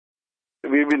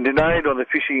we've been denied on the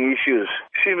fishing issues.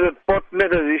 It seems that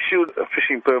Portnet has issued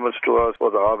fishing permits to us for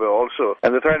the harbour also,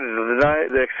 and they're trying to deny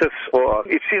the access for us.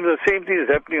 It seems the same thing is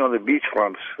happening on the beach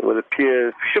fronts with the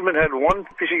piers. Fishermen had one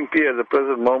fishing pier at the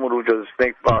present moment, which was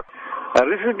Snake Park. And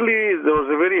recently, there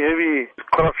was a very heavy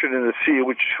corruption in the sea,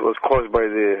 which was caused by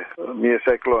the near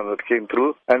cyclone that came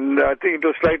through. And I think it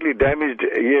was slightly damaged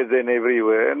here, then,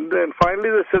 everywhere. And then finally,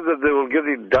 they said that they will get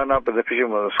it done up and the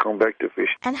fishermen will come back to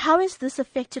fish. And how has this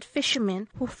affected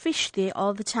fishermen who fish there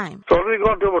all the time? It's already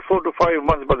gone to about 4 to 5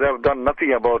 months, but they have done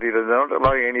nothing about it, and they're not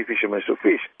allowing any fishermen to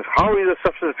fish. How is a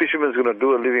subsistence fisherman going to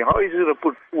do a living? How is he going to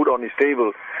put food on his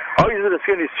table? How is he going to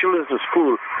send his children to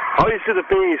school? How is he going to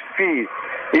pay his fees?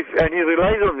 And he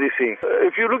relies on this thing.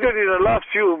 If you look at it in the last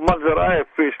few months that I have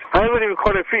fished, I haven't even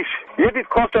caught a fish. Yet it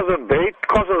costs us on bait, it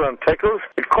costs us on tackles,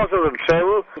 it costs us on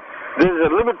travel. There's a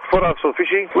limit for us for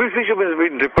fishing. We fishermen have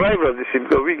been deprived of this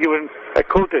thing because we're given a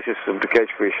quota system to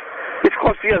catch fish. It's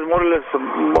costing us more or less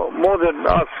more than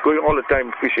us going all the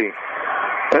time fishing.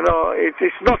 You know,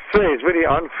 it's not fair. It's very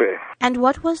unfair. And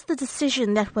what was the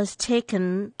decision that was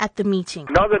taken at the meeting?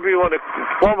 Now that we want to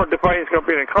form a defiance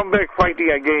campaign and come back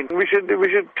fighting again, we should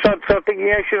start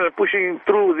taking action and pushing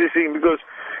through this thing, because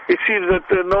it seems that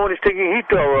no one is taking heed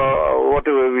to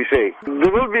whatever we say.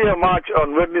 There will be a march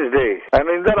on Wednesday,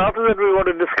 and after that we want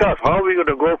to discuss how we're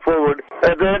going to go forward.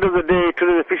 At the end of the day,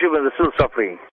 today the fishermen are still suffering.